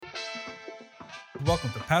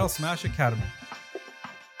Welcome to Paddle Smash Academy.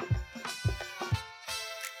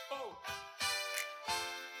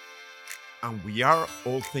 And we are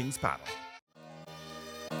all things paddle.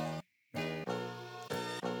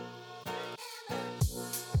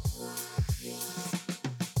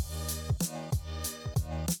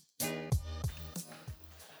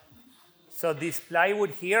 So this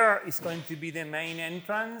plywood here is going to be the main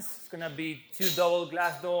entrance. It's going to be 2 double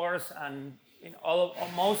glass doors, and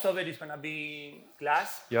most of it is going to be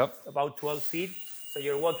glass. Yep. About 12 feet. So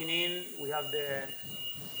you're walking in. We have the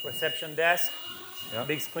reception desk, Yep.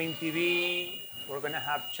 big screen TV. We're going to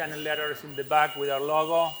have channel letters in the back with our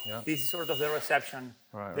logo. Yep. This is sort of the reception.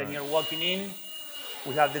 Right, Then right. you're walking in.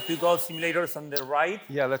 We have the 2 golf simulators on the right.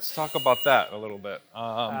 Yeah, let's talk about that a little bit.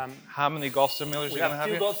 How many golf simulators We you gonna have have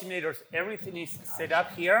 2 here? golf simulators. Everything is set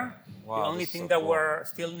up here. Wow, The only this is thing so that cool. we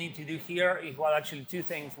still need to do here is, well, actually 2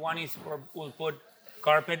 things. One is we'll put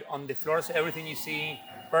carpet on the floor, so everything you see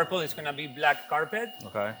purple is going to be black carpet.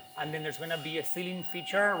 Okay. And then there's going to be a ceiling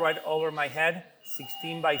feature right over my head,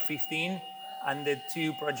 16 by 15, and the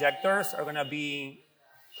 2 projectors are going to be,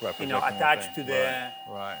 Representing the attached thing. to the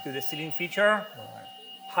Right. to the ceiling feature. Right.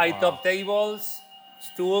 High top tables,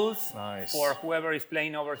 stools Nice. for whoever is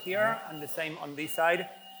playing over here, and the same on this side,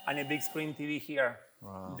 and a big screen TV here.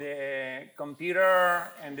 Wow. The computer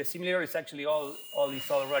and the simulator is actually all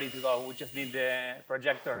ready to go. We just need the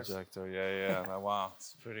projectors. Projector, yeah. Wow,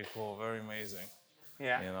 it's pretty cool. Very amazing.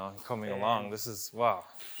 Yeah. You know, coming along. This is wow.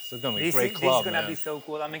 This is gonna be a This great is club, gonna man. be so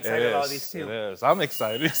cool. I'm It excited about is, this too. It is. I'm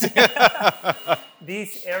excited.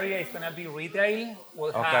 This area is gonna be retail. We'll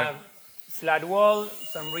Okay. have flat wall,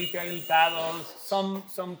 some retail paddles,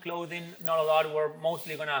 some clothing, not a lot. We're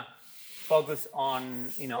mostly gonna focus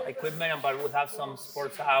on equipment, but we'll have some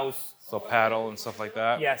sports house. So paddle and stuff like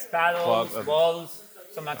that. Yes, paddles, Club, balls,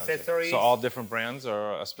 some accessories. So all different brands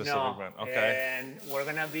or a specific brand? Okay. And we're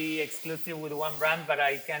gonna be exclusive with one brand, but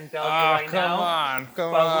I can't tell you Ah, right now.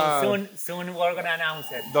 come But on. soon we're gonna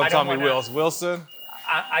announce it. Don't I tell me wanna- Wilson.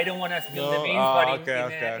 I don't want to spill the No? beans, Oh, but in okay.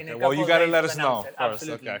 a couple Well, you got to days let we'll us know announce it. first.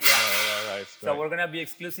 Absolutely, Okay. yeah. Right. So we're gonna be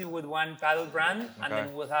exclusive with one paddle brand, and Okay.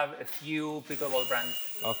 then we'll have a few pickleball brands.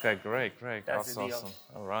 Okay, great. That's the deal. awesome.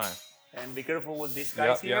 All right. And be careful with these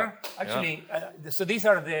guys Yeah, here. yeah, Actually, so these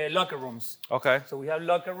are the locker rooms. Okay. So we have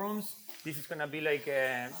locker rooms. This is gonna be like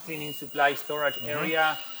a cleaning supply storage Mm-hmm.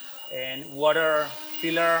 area, and water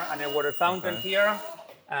filler and a water fountain Okay. here.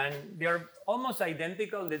 And they're almost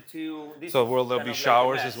identical. The two. This So is will there kind be of like a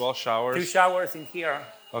showers mess. as well? Showers? 2 showers in here,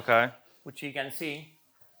 Okay. which you can see.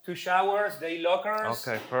 2 showers, day lockers.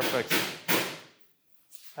 Okay, perfect.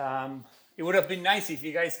 It would have been nice if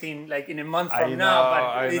you guys came like in a month I from know, now,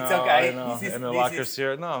 but it's okay. I know. This is, And the this lockers is-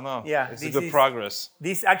 here. No. Yeah, It's a this good is- progress.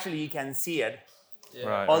 This actually you can see it.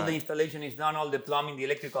 Right. All right. the installation is done, all the plumbing, the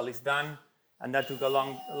electrical is done, and that took a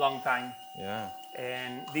long time. Yeah.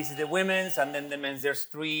 And this is the women's, and then the men's. There's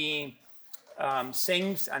 3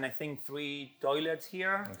 sinks and I think 3 toilets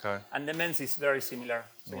here. Okay. And the men's is very similar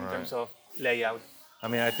in Right. terms of layout. I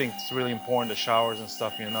mean, I think it's really important, the showers and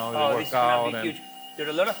stuff, they Oh, work this is gonna out. be And, huge. There are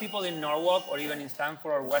a lot of people in Norwalk or even in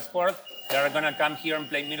Stanford or Westport that are gonna come here and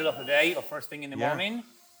play middle of the day or first thing in the Yeah. morning,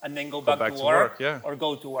 and then go back back to to work, work, yeah. or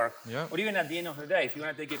go to work. Yeah. Or even at the end of the day, if you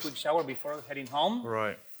wanna take a quick shower before heading home,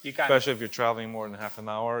 right. you can. Especially if you're traveling more than half an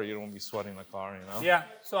hour, you don't want to be sweating the car, Yeah.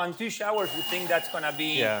 So on 2 showers, we think that's gonna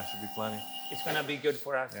be Yeah, should be plenty. it's gonna be good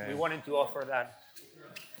for us. Yeah, We yeah. wanted to offer that.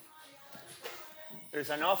 There's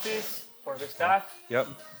an office for the staff. Yep.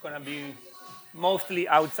 It's gonna be mostly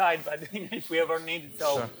outside, but if we ever need it, so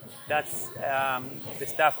Sure. that's the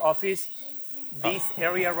staff office. This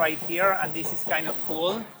area right here, and this is kind of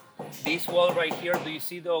cool. This wall right here, do you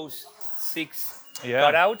see those 6 Yeah.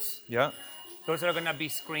 cutouts? Yeah. Those are gonna be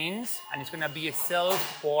screens, and it's gonna be a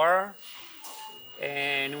self-pour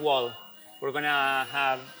and wall.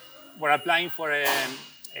 We're applying for a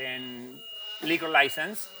liquor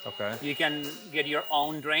license. Okay. You can get your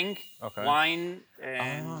own drink, Okay. wine,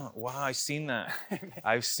 and Oh, wow, I've seen that.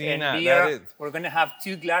 I've seen and that. beer. That is, We're gonna have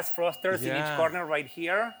 2 glass frosters in each Yeah. corner right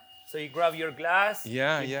here. So you grab your glass.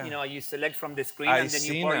 Yeah, you, yeah. You select from the screen, I've and then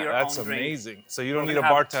you seen pour that. your That's own drink. amazing. So you don't We're need a gonna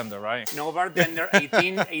have- bartender, right? No bartender,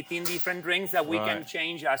 18 different drinks that we can Right.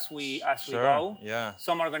 change as we Sure, go. yeah.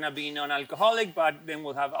 Some are gonna be non-alcoholic, but then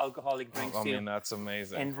we'll have alcoholic drinks I too. mean, that's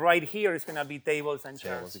amazing. And right here is gonna be tables and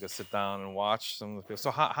Yeah, chairs. you can sit down and watch some of the people.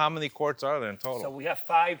 So how many courts are there in total? So we have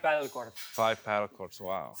 5 paddle courts. 5 paddle courts.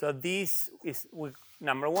 Wow. So this is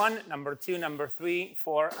number 1, number 2, number 3,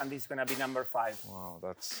 4, and this is gonna be number 5. Wow,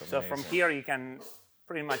 that's amazing. So from here you can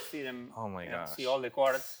pretty much see them. Oh my gosh. See all the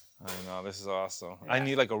courts. I know, this is awesome. I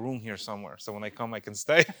need like a room here somewhere, so when I come, I can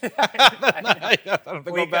stay. I don't have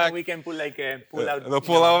to go back. We can put like a pull out. The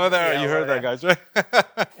pull over there. Yeah, You heard that, guys, right?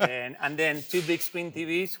 and then 2 big screen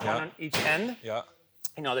TVs, one on each end. Yeah.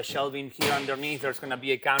 The shelving here underneath. There's gonna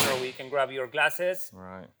be a counter where you can grab your glasses.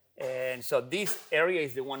 Right. And so this area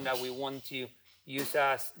is the one that we want to use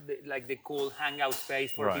as the cool hangout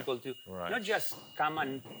space for people to not just come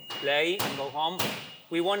and play and go home.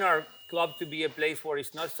 We want our club to be a place where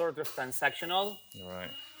it's not sort of transactional.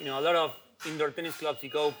 Right. A lot of indoor tennis clubs, you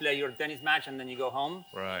go play your tennis match and then you go home.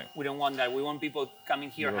 Right. We don't want that. We want people coming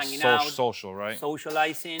here, hanging out, social, right?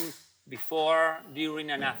 socializing before, during,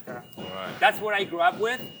 and after. Right. That's what I grew up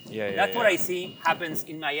with. That's what I see happens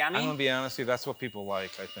in Miami. I'm gonna be honest with you, that's what people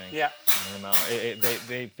like, I think. Yeah.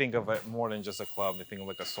 They think of it more than just a club. They think of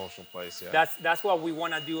like a social place. Yeah. That's what we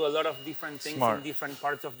want to do. A lot of different things in different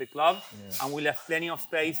parts of the club, and we left plenty of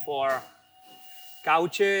space for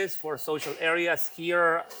couches, for social areas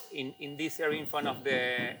here in this area in front of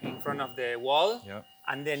the wall. Yeah.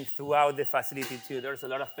 And then throughout the facility too, there's a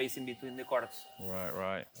lot of space in between the courts.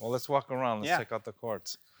 Right. Well, let's walk around. Let's check out the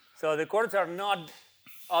courts. So the courts are not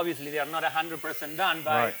 100% done,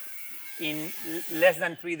 but in less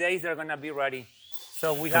than 3 days, they're going to be ready.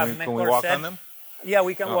 So we have Can we walk on them? Yeah,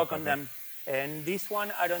 we can walk on them. And this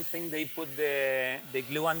one, I don't think they put the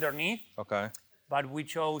glue underneath. Okay. But we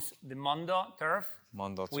chose the Mondo turf.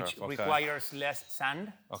 Which requires less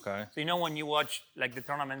sand. Okay. So when you watch like the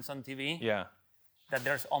tournaments on TV? Yeah. That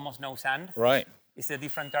there's almost no sand. Right. It's a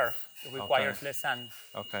different turf. It requires less sand.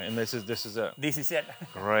 Okay, and this is it. This is it.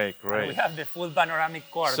 Great. And we have the full panoramic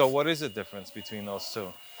court. So what is the difference between those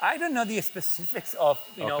two? I don't know the specifics of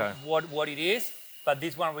what it is, but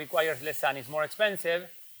this one requires less sand. It's more expensive,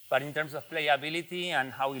 but in terms of playability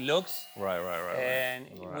and how it looks. Right. And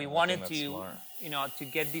we wanted to to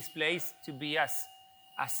get this place to be as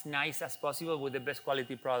nice as possible with the best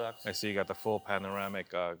quality products. I see you got the full panoramic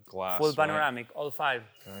glass. Full panoramic, all 5.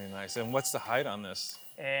 Very nice. And what's the height on this?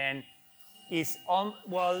 And it's on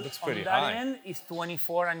that high. end is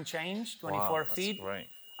 24 and change, 24 feet. That's great.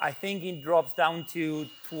 I think it drops down to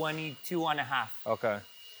 22 and a half. Okay.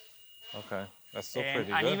 That's still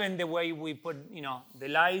pretty good. And even the way we put, the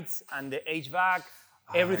lights and the HVAC,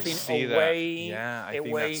 everything away. Yeah, I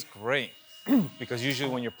think that's great. Because usually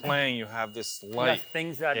when you're playing, you have this light,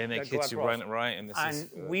 things and it hits you right. And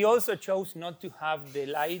we also chose not to have the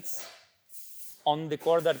lights on the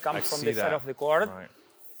court that comes from the side of the court. Right.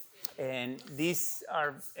 And these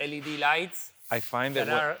are LED lights. I find that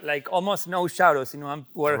are like almost no shadows.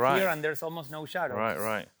 We're here and there's almost no shadows.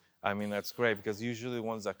 Right. I mean, that's great because usually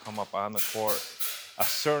ones that come up on the court, a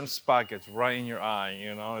certain spot gets right in your eye.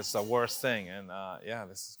 It's the worst thing. And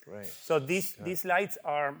this is great. So these lights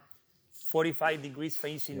are 45 degrees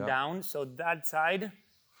facing down. So that side,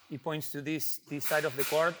 it points to this side of the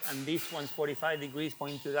court, and this one's 45 degrees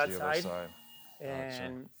pointing to that side.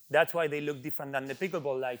 And that's why they look different than the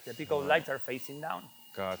pickleball lights. The pickleball lights are facing down.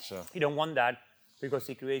 Gotcha. You don't want that because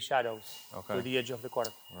it creates shadows to the edge of the court.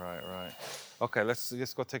 Right. Okay,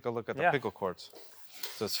 let's go take a look at the pickle courts.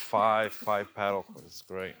 So it's 5 paddle courts. It's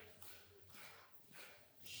great.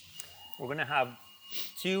 We're going to have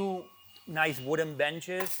 2 nice wooden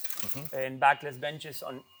benches and backless benches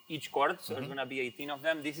on each court. So there's going to be 18 of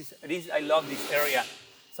them. I love this area.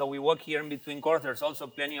 So we walk here in between courts. There's also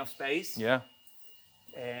plenty of space. Yeah.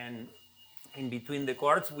 And in between the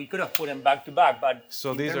courts, we could have put them back to back, but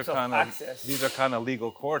so these are kind of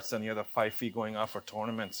legal courts, and you have the 5 feet going off for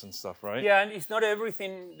tournaments and stuff, right? Yeah, and it's not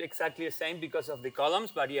everything exactly the same because of the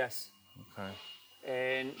columns, but yes. Okay.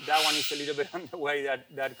 And that one is a little bit on the way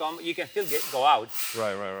that you can still go out.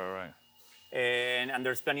 Right. And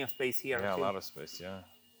there's plenty of space here. Yeah, too. A lot of space. Yeah.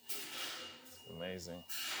 Amazing.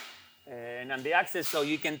 And the access, so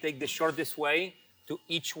you can take the shortest way to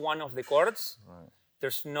each one of the courts. Right.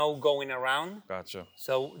 There's no going around. Gotcha.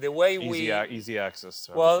 So the way easy access.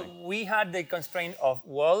 We had the constraint of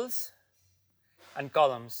walls and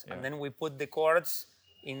columns, and then we put the courts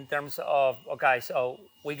in terms of so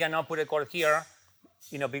we cannot put a court here,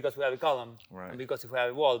 because we have a column, and because we have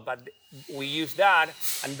a wall. But we use that,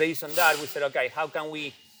 and based on that, we said, how can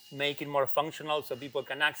we make it more functional so people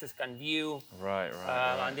can access, can view. Right.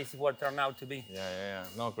 And this is what it turned out to be. Yeah.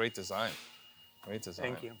 No, great design.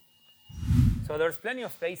 Thank you. So there's plenty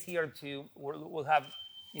of space here we'll have,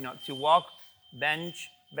 to walk, bench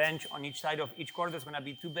on each side of each court. There's going to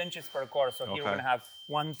be 2 benches per court. So here we're going to have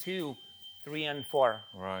 1, 2, 3, and 4.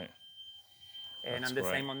 Right. And the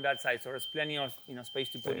same on that side. So there's plenty of space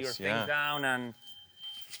to put your things down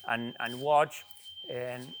and watch.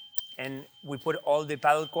 And we put all the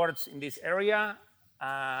paddle courts in this area,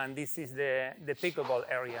 and this is the pickleball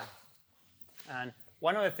area. And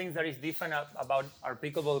one of the things that is different about our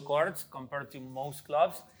pickleball courts compared to most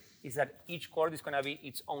clubs is that each court is going to be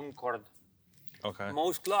its own court. Okay.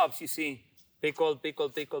 Most clubs, you see, pickle. They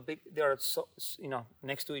are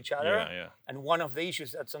next to each other. Yeah. And one of the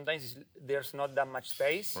issues that sometimes is there's not that much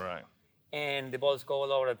space. Right. And the balls go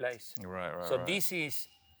all over the place. Right. So this is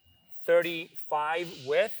 35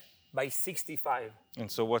 width by 65. And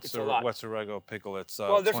so what's a regular pickle? It's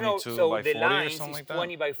well, there's 22 so by the 40 or lines something is like that?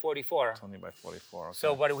 20 by 44. 20 by 44. Okay.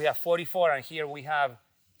 So but we have 44, and here we have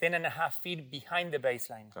 10 and a half feet behind the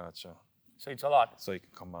baseline. Gotcha. So it's a lot. So you can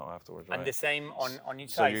come out afterwards, right? And the same on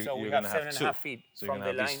each side. So we have 7.5 feet so you're from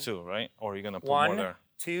gonna the have line. these two, right? Or you're gonna put more 1, there?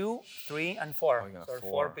 2, 3, and 4. you're gonna So have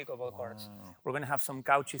 4 4. pickleball courts. We're gonna have some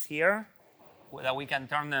couches here that we can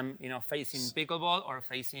turn them, facing pickleball or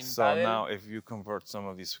facing So paddle. now, if you convert some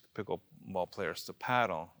of these pickleball players to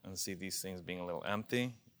paddle and see these things being a little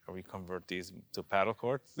empty, or we convert these to paddle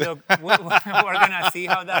courts? Look, we're gonna see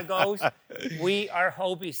how that goes. Our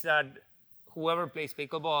hope is that whoever plays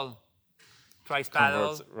pickleball tries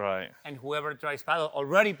paddle, Right. and whoever tries paddle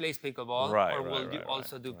already plays pickleball, Right, or will right,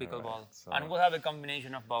 also right, do right, pickleball. right. So- And we'll have a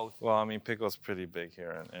combination of both. Well, I mean, pickle's pretty big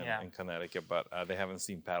here Yeah. in Connecticut, but they haven't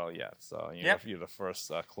seen paddle yet. So Yep. you're the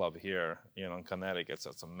first club here, in Connecticut.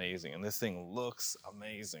 So it's amazing, and this thing looks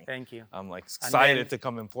amazing. Thank you. I'm like excited to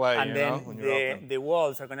come and play. And then when you're open. the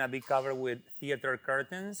walls are gonna be covered with theater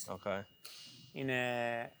curtains Okay. in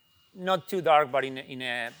a not too dark, but in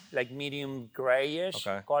a like medium grayish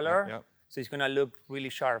Okay. color. Yep. So it's gonna look really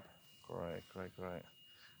sharp. Great.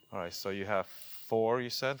 All right, so you have 4, you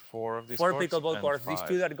said? 4 of these 4 courts? pickleball And courts. These 5.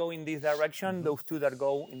 2 that go in this direction, those 2 that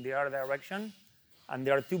go in the other direction. And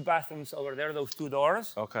there are 2 bathrooms over there, those 2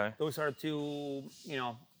 doors. Okay. Those are 2,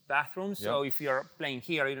 bathrooms. Yep. So if you're playing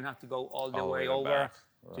here, you don't have to go all the way to the over back.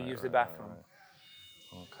 to Right, use the right, bathroom.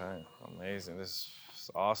 right. Okay, amazing. This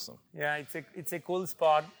is awesome. Yeah, it's a cool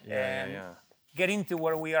spot. And getting to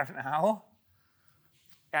where we are now,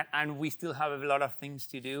 and we still have a lot of things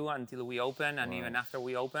to do until we open, and even after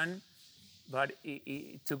we open. But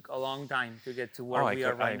it took a long time to get to where we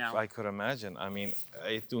are right now. I could imagine. I mean,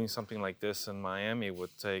 doing something like this in Miami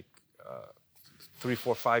would take 3,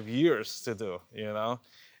 4, 5 years to do,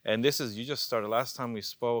 And this is, you just started, last time we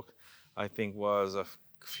spoke, I think was a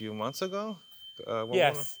few months ago?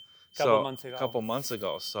 Yes, a couple months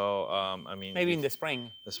ago. So, I mean. Maybe in the spring.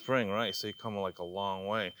 The spring, right? So you come like a long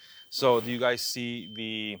way. So do you guys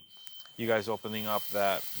see you guys opening up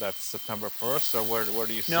that's September 1st, or where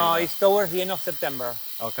do you see No, that? it's towards the end of September.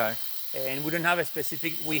 Okay. And we don't have a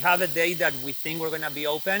specific, we have a day that we think we're going to be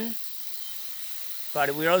open,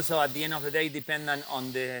 but we're also at the end of the day dependent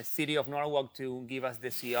on the city of Norwalk to give us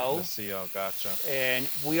the CO. The CO, gotcha. And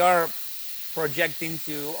we are projecting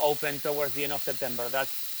to open towards the end of September. That's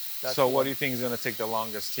so what do you think is going to take the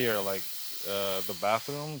longest here? Like the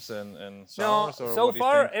bathrooms and showers? No, or so what do you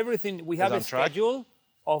far think? everything, we have on a track? schedule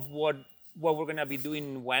of what we're going to be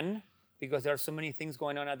doing when, because there are so many things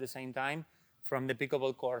going on at the same time, from the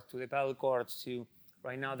pickleball courts to the paddle courts to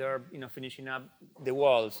right now they're finishing up the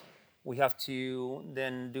walls. We have to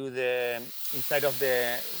then do the inside of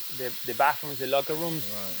the bathrooms, the locker rooms.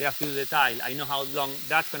 Right. They have to do the tile. I know how long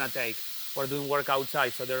that's going to take. We're doing work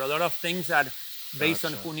outside, so there are a lot of things that, based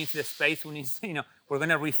on who needs the space, who needs we're going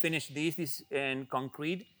to refinish this in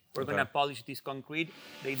concrete. We're going to polish this concrete.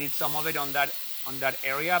 They did some of it on that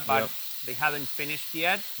area, but they haven't finished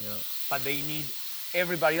yet. Yeah. But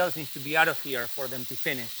everybody else needs to be out of here for them to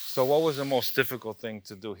finish. So what was the most difficult thing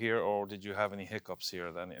to do here, or did you have any hiccups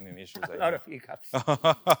here, then any issues? A lot of hiccups.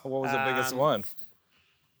 What was the biggest one?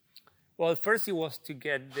 Well, first it was to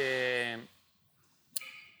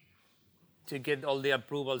get all the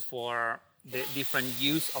approvals for the different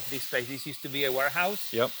use of this space. This used to be a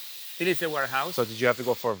warehouse. Yep. It is a warehouse. So did you have to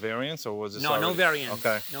go for a variance, or was this No variance.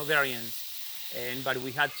 Okay. No variance. But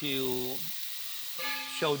we had to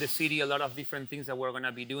show the city a lot of different things that we're going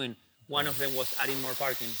to be doing. One of them was adding more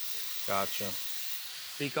parking. Gotcha.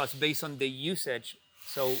 Because based on the usage,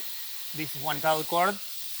 so this is one paddle court.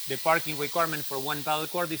 The parking requirement for one paddle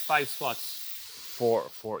court is 5 spots.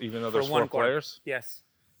 For even though there's for one 4 court. players? Yes.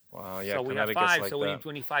 Wow, yeah, So we have Connecticut's 5, like so we that. need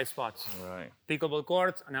 25 spots. Right, Pickleball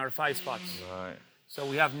courts, another 5 spots. right. So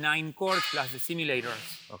we have 9 courts plus the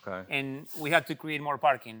simulators. Okay. And we had to create more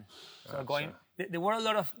parking. So Gotcha. there were a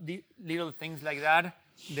lot of little things like that.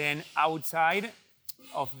 Then outside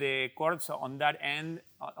of the court, so on that end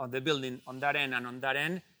of the building, on that end and on that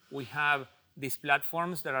end, we have these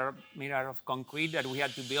platforms that are made out of concrete that we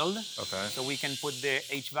had to build. Okay. So we can put the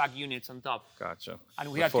HVAC units on top. Gotcha.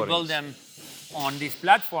 And we The had to build footings. them on these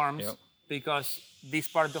platforms Yep. because this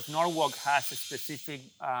part of Norwalk has a specific,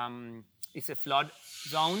 it's a flood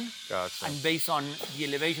zone. Gotcha. And based on the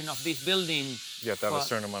elevation of this building, You have to have a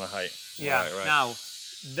certain amount of height. yeah. Right. Now,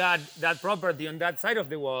 that property on that side of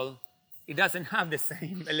the wall, it doesn't have the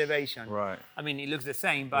same elevation. Right. I mean, it looks the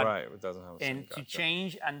same, but Right. It doesn't have the same. and to Gotcha.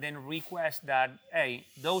 change and then request that, hey,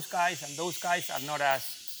 those guys and those guys are not as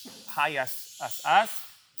high as us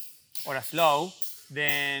or as low,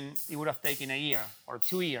 then it would have taken a year or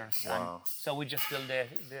 2 years. Wow. And so we just built the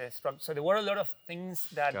structure. So there were a lot of things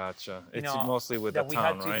that Gotcha. you It's know, mostly with that the we town,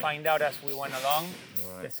 had to right? find out as we went along.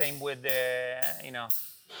 Right. The same with the,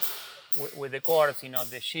 with the courts,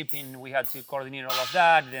 the shipping, we had to coordinate all of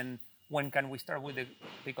that. Then when can we start with the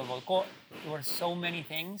pickleball court? There were so many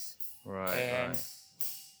things. Right. And Right.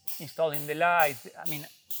 installing the lights. I mean,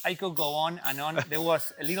 I could go on and on. There was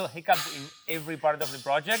a little hiccup in every part of the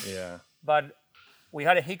project. Yeah. But we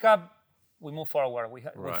had a hiccup, we moved forward. We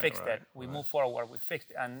fixed right, it. We moved forward. We fixed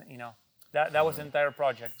it. And, that was the entire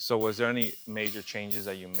project. So was there any major changes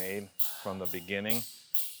that you made from the beginning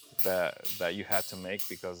that you had to make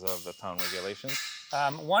because of the town regulations?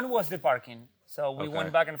 One was the parking. So we Okay.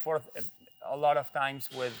 went back and forth a lot of times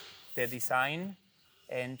with the design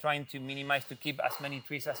and trying to minimize to keep as many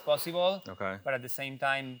trees as possible. Okay. But at the same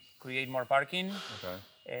time, create more parking. Okay.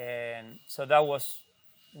 And so that was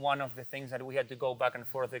one of the things that we had to go back and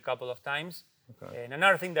forth a couple of times. Okay. And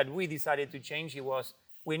another thing that we decided to change, it was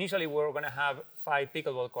we initially were going to have 5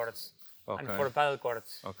 pickleball courts and Okay. 4 paddle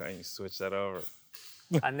courts. Okay. You switch that over.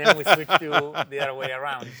 And then we switched to the other way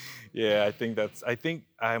around. Yeah,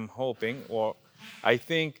 I'm hoping, or I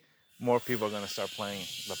think more people are going to start playing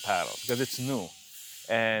the paddle because it's new.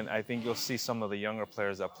 And I think you'll see some of the younger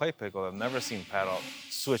players that play pickle have never seen paddle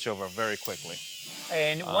switch over very quickly.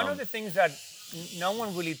 And one of the things that no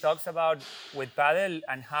one really talks about with paddle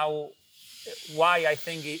and why I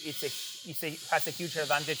think has a huge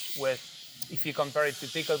advantage with if you compare it to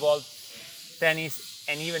pickleball, tennis,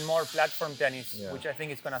 and even more platform tennis, Yeah. which I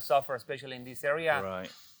think is going to suffer, especially in this area, Right.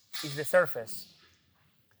 is the surface.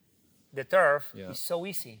 The turf Yeah. is so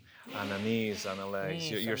easy. On the knees, on the legs.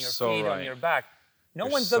 Knees, You're on your so feet, right. on your back. No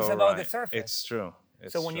You're one talks so about the right. surface. It's true.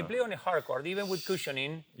 It's So when you true. play on a hard court, even with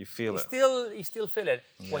cushioning, You feel it. you still feel it.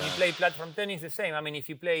 When you Yeah. play platform tennis, the same. I mean, if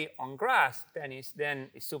you play on grass tennis, then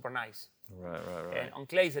it's super nice. Right. And on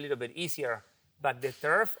clay, it's a little bit easier. But the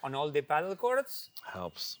turf on all the paddle courts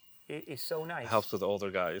Helps. is so nice. Helps with the older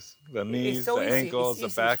guys. The knees, so the easy. ankles,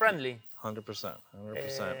 It's the back. friendly. 100%.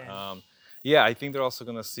 100%. Yeah, I think they're also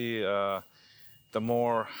going to see the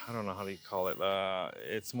more, I don't know how do you call it,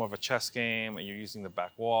 it's more of a chess game, and you're using the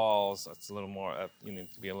back walls. It's a little more, you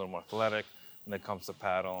need to be a little more athletic when it comes to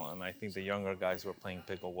paddle. And I think the younger guys who are playing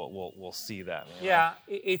pickle will see that. You know?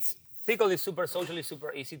 Yeah, pickle is socially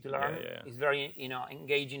super easy to learn. Yeah. It's very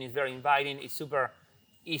engaging. It's very inviting. It's super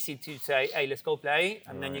easy to say, hey, let's go play,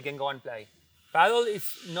 and then you can go and play. Paddle is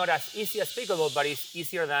not as easy as pickleball, but it's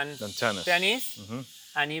easier than tennis.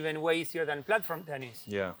 And even way easier than platform tennis.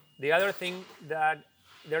 Yeah. The other thing that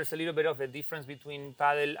there's a little bit of a difference between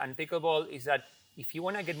paddle and pickleball is that if you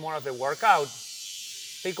want to get more of a workout,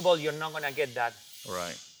 pickleball, you're not going to get that.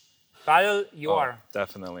 Right. Paddle, you are.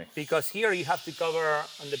 Definitely. Because here you have to cover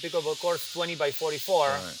on the pickleball course 20 by 44.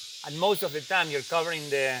 Right. And most of the time you're covering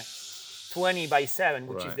the 20 by 7,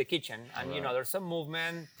 which is Right. the kitchen. And there's some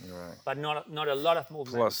movement, Right. but not a lot of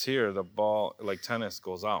movement. Plus here, the ball, like tennis,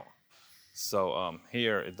 goes out. So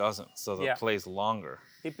here it doesn't. So it plays longer.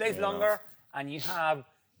 It plays longer, and you have,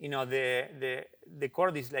 the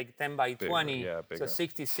court is like 10 by 20, yeah, bigger. so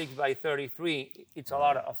 66 by 33. It's a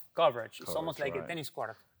lot of coverage. It's almost like a right. tennis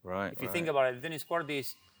court. Right. If you think about it, the tennis court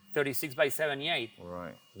is 36 by 78.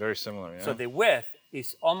 Right. Very similar, yeah. So the width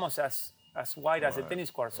is almost as wide as a tennis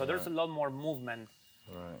court. So there's a lot more movement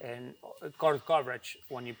and court coverage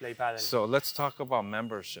when you play paddle. So let's talk about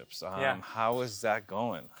memberships. How is that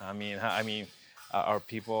going? I mean, are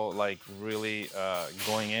people like really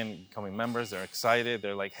going in, becoming members? They're excited.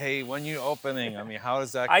 They're like, hey, when you opening? I mean, how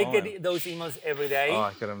is that going? I get those emails every day. Oh,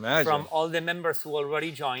 I can imagine. From all the members who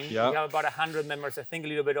already joined. Yep. We have about 100 members. I think a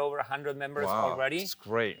little bit over 100 members already. That's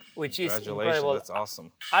great. Which is Congratulations. incredible. That's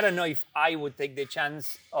awesome. I don't know if I would take the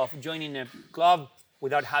chance of joining a club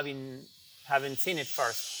without having seen it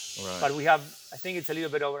first. Right. But we have, I think it's a little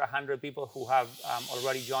bit over 100 people who have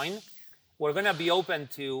already joined. We're going to be open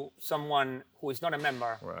to someone who is not a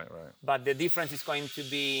member. Right. But the difference is going to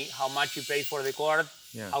be how much you pay for the court,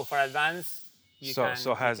 how far advance you can.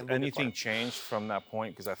 So has book the anything court. changed from that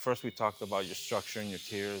point? Because at first we talked about your structure and your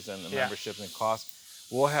tiers and the Yeah. membership and cost.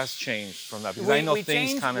 What has changed from that? Because I know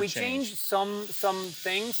things kind of We changed. changed some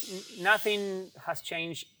things. Nothing has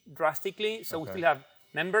changed drastically. So we Okay. still have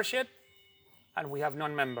membership, and we have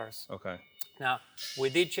non-members. Okay. Now, we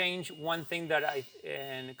did change one thing that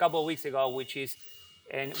a couple of weeks ago, which is,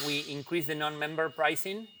 and we increased the non-member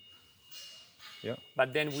pricing, Yeah.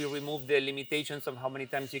 but then we removed the limitations of how many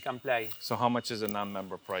times you can play. So how much is a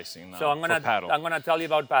non-member pricing now So I'm for paddle? gonna tell you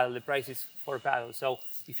about paddle, the prices for paddle. So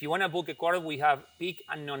if you wanna book a court, we have peak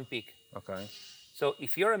and non-peak. Okay. So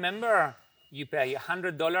if you're a member, you pay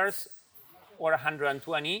 $100 or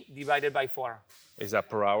 $120 divided by 4 Is that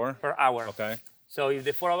per hour? per hour. Okay. So if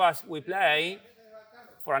the 4 of us, we play,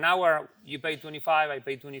 for an hour, you pay 25, I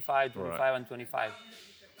pay 25, 25, Right. and 25.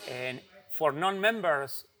 And for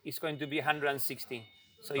non-members, it's going to be 160.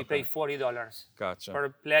 So you pay $40 Gotcha. per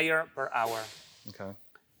player per hour. Okay.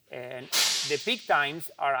 And the peak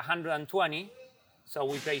times are 120. So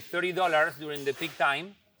we pay $30 during the peak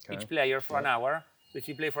time, each player for an hour. So if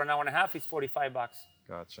you play for an hour and a half, it's $45.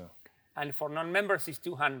 Gotcha. And for non-members, it's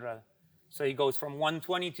 200. So it goes from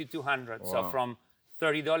 120 to 200. So Wow. from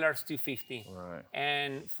 $30 to 50. Right.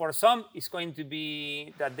 And for some, it's going to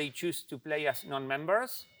be that they choose to play as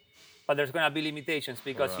non-members, but there's going to be limitations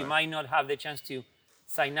because you might not have the chance to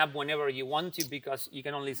sign up whenever you want to because you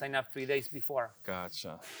can only sign up 3 days before.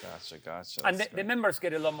 Gotcha. And That's the members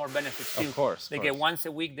get a lot more benefits too. Of course. They get once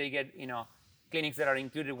a week, they get, clinics that are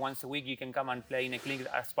included once a week. You can come and play in a clinic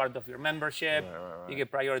as part of your membership. Right. You get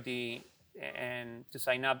priority and to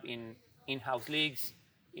sign up in in-house leagues,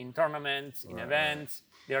 in tournaments, in events.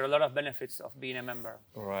 There are a lot of benefits of being a member.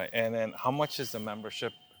 Right. And then how much is the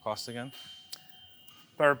membership cost again?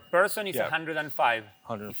 Per person is Yeah. 105.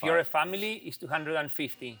 105. If you're a family, it's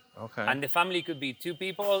 250. Okay. And the family could be 2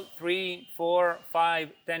 people, 3, 4,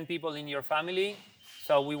 5, 10 people in your family.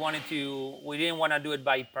 So we didn't want to do it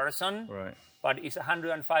by person, Right. but it's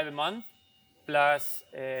 105 a month plus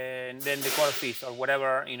then the court fees or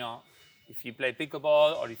whatever, if you play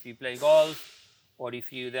pickleball or if you play golf or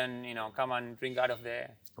if you then, come and drink out of the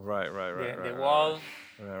Right. wall.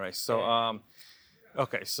 Right. So,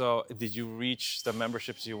 okay. So, did you reach the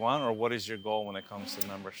memberships you want, or what is your goal when it comes to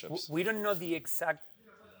memberships? We don't know the exact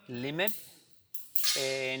limit,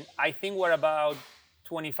 and I think we're about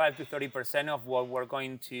 25 to 30% of what we're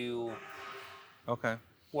going to, Okay.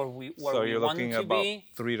 where we So you're want looking to at about be.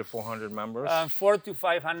 300 to 400 members. 400 to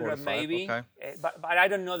 500 4 to 5, maybe, okay. But I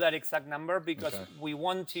don't know that exact number because Okay. we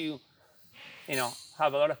want to,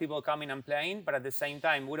 have a lot of people coming and playing, but at the same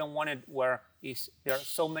time, we don't want it where there are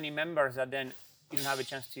so many members that then you don't have a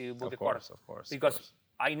chance to book a court. Of course. Because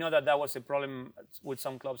I know that was a problem with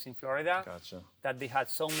some clubs in Florida. Gotcha. That they had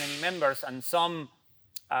so many members and some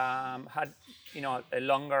had, a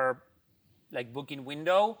longer booking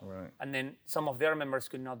window, Right. and then some of their members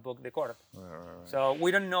could not book the court. Right. So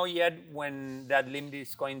we don't know yet when that limit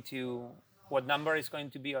is going to, what number is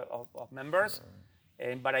going to be of members,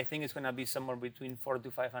 but I think it's going to be somewhere between 400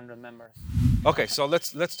 to 500 members. Okay, so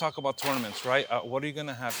let's talk about tournaments, right? What are you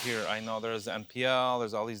gonna have here? I know there's the NPL,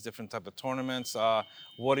 there's all these different type of tournaments.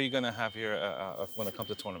 What are you gonna have here when it comes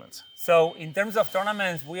to tournaments? So in terms of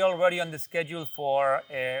tournaments, we're already on the schedule for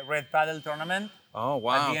a Red Padel tournament. Oh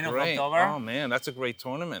wow, at the end great! of October. Oh man, that's a great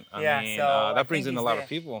tournament. I mean, so I that brings think in a it's lot the of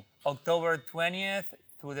people. October 20th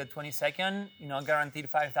through the 22nd, guaranteed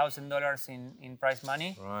 $5,000 in prize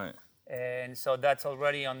money. Right. And so that's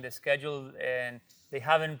already on the schedule, and they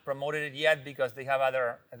haven't promoted it yet because they have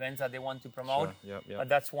other events that they want to promote. Sure. Yep. But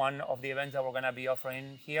that's one of the events that we're going to be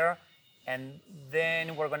offering here. And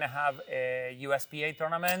then we're going to have a USPA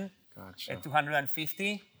tournament Gotcha. at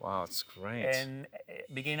 250. Wow, it's great. And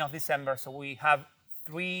beginning of December. So we have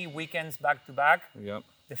 3 weekends back to back. Yep.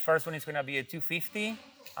 The first one is going to be a 250,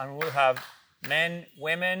 and we'll have men,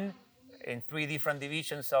 women, in 3 different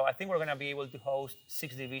divisions. So I think we're going to be able to host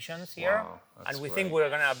 6 divisions here. Wow, that's and we great. think we're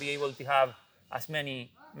going to be able to have as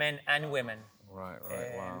many men and women. Right.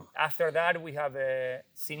 And Wow. after that, we have a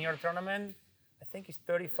senior tournament. I think it's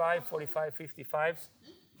 35, 45, 55s.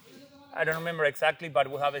 I don't remember exactly, but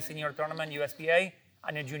we'll have a senior tournament, USPA,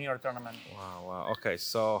 and a junior tournament. Wow. Okay,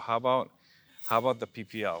 so how about the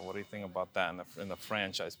PPL? What do you think about that in the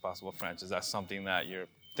franchise, possible franchise? Is that something that you're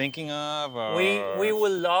thinking of? Or? We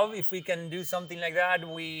would love if we can do something like that.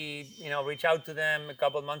 We reached out to them a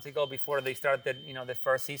couple of months ago before they started the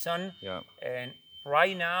first season. Yeah. And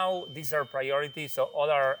right now these are priorities. So all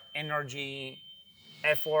our energy,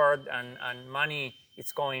 effort, and money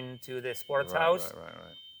is going to the sports house.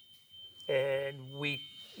 Right. And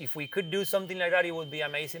if we could do something like that, it would be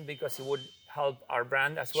amazing because it would help our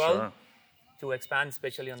brand as well Sure. to expand,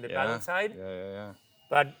 especially on the paddle side. Yeah.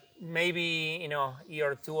 But maybe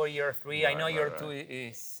year 2 or year 3. I know year 2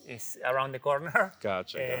 is around the corner.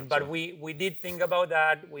 Gotcha. But we did think about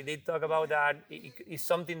that. We did talk about that. It's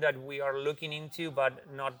something that we are looking into, but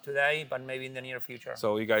not today, but maybe in the near future.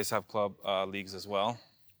 So you guys have club leagues as well?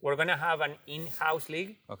 We're gonna have an in-house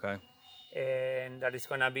league. Okay. And that is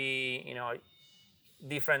gonna be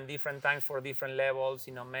different times for different levels.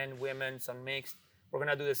 Men, women, some mixed. We're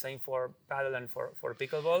gonna do the same for paddle and for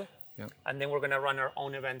pickleball. Yep. And then we're going to run our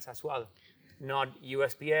own events as well. Not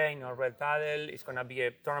USPA, not Red Padel. It's going to be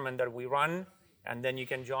a tournament that we run, and then you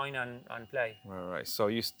can join and play. Right. So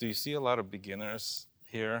do you see a lot of beginners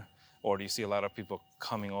here, or do you see a lot of people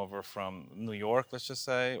coming over from New York, let's just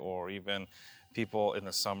say, or even people in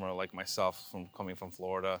the summer like myself coming from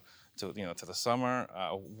Florida to the summer?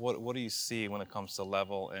 What do you see when it comes to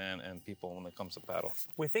level and people when it comes to paddle?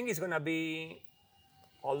 We think it's going to be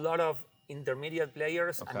a lot of intermediate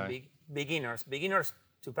players and beginners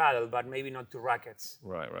to paddle, but maybe not to rackets.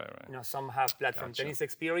 Right. Some have platform tennis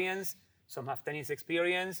experience, some have tennis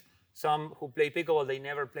experience, some who play pickleball, they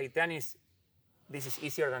never play tennis. This is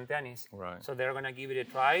easier than tennis. Right. So they're going to give it a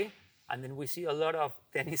try. And then we see a lot of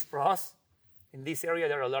tennis pros. In this area,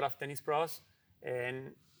 there are a lot of tennis pros.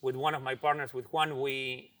 And with one of my partners, with Juan,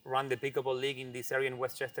 we run the pickleball league in this area in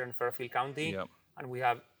Westchester and Fairfield County. Yep. And we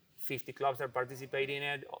have 50 clubs that participate in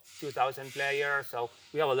it, 2,000 players. So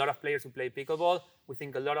we have a lot of players who play pickleball. We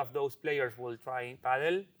think a lot of those players will try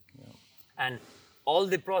paddle. Yeah. And all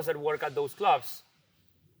the pros that work at those clubs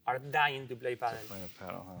are dying to play paddle.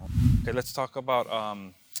 Okay, let's talk about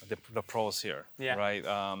the pros here, right?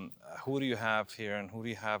 Who do you have here, and who do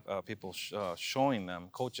you have people showing them,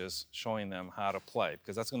 coaches showing them how to play?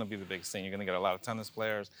 Because that's going to be the biggest thing. You're going to get a lot of tennis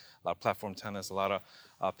players, a lot of platform tennis, a lot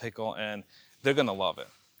of pickle, and they're going to love it.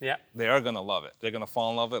 Yeah. They are going to love it. They're going to fall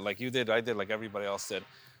in love with it like you did, I did, like everybody else did.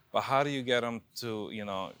 But how do you get them to,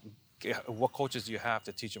 what coaches do you have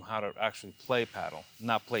to teach them how to actually play paddle?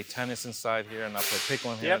 Not play tennis inside here, not play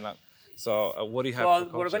pickle in here. Yep. So what do you have for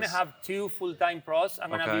coaches? We're going to have 2 full-time pros. I'm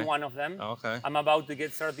going to be one of them. Okay. I'm about to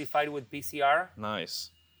get certified with PCR. Nice.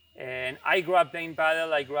 And I grew up playing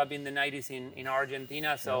paddle. I grew up in the 90s in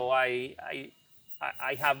Argentina. So I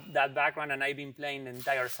have that background, and I've been playing the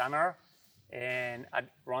entire summer. And at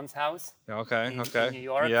Ron's house in New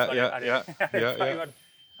York.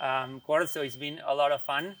 Course, so it's been a lot of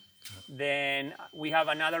fun. Then we have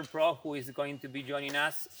another pro who is going to be joining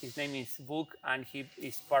us. His name is Vuk, and he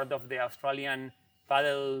is part of the Australian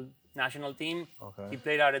paddle national team. Okay. He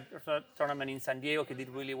played at a tournament in San Diego. He did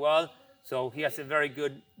really well. So he has a very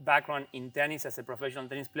good background in tennis as a professional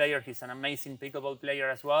tennis player. He's an amazing pickleball player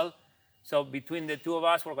as well. So between the two of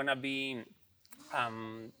us, we're going to be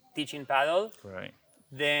teaching paddle. Right.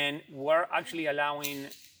 Then we're actually allowing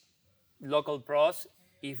local pros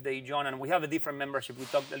if they join, and we have a different membership. We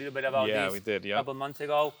talked a little bit about this a couple months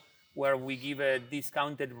ago, where we give a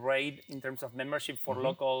discounted rate in terms of membership for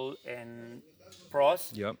local and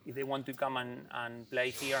pros if they want to come and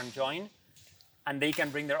play here and join. And they can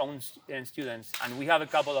bring their own students. And we have a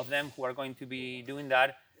couple of them who are going to be doing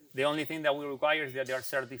that. The only thing that we require is that they are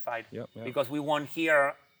certified. Because we want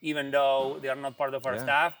here, even though they are not part of our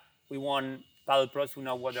staff, we want paddle pros who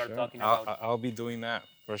know what they're talking about. I'll be doing that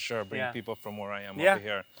for sure. Bring people from where I am over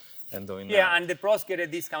here and doing that. Yeah, and the pros get a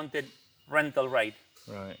discounted rental rate.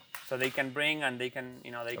 Right. So they can bring and they can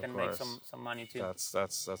make some money too.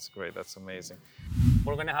 That's great. That's amazing.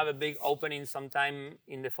 We're gonna have a big opening sometime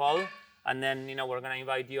in the fall. And then, we're going to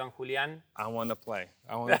invite you and Julian. I want to play.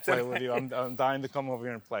 I want to play with you. I'm dying to come over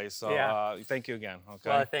here and play. So thank you again. Okay.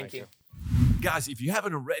 Well, thank you. Guys, if you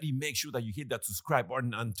haven't already, make sure that you hit that subscribe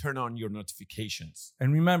button and turn on your notifications.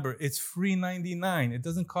 And remember, it's free $99. It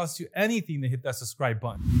doesn't cost you anything to hit that subscribe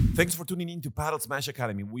button. Thanks for tuning in to Padel Smash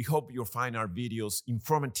Academy. We hope you'll find our videos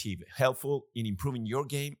informative, helpful in improving your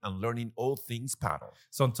game and learning all things paddle.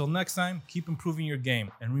 So until next time, keep improving your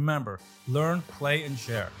game. And remember, learn, play, and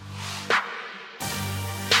share.